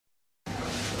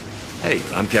Hey,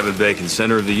 I'm Kevin Bacon,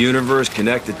 center of the universe,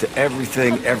 connected to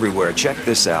everything, everywhere. Check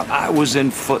this out. I was in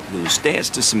Footloose,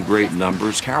 danced to some great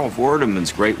numbers. Carol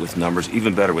Vorderman's great with numbers,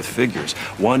 even better with figures.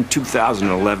 Won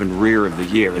 2011 Rear of the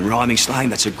Year. In rhyming slang,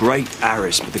 that's a great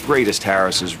Harris, but the greatest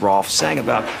Harris is Rolf. Sang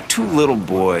about two little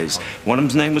boys. One of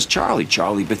them's name was Charlie.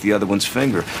 Charlie bit the other one's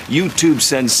finger. YouTube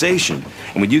sensation.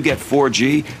 And when you get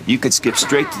 4G, you could skip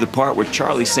straight to the part where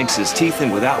Charlie sinks his teeth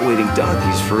in without waiting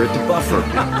donkeys for it to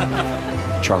buffer.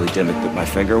 Charlie Dimmock bit my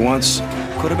finger once.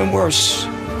 Could have been worse.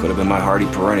 Could have been my hardy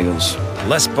perennials.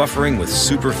 Less buffering with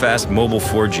super fast mobile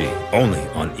 4G. Only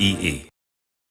on EE.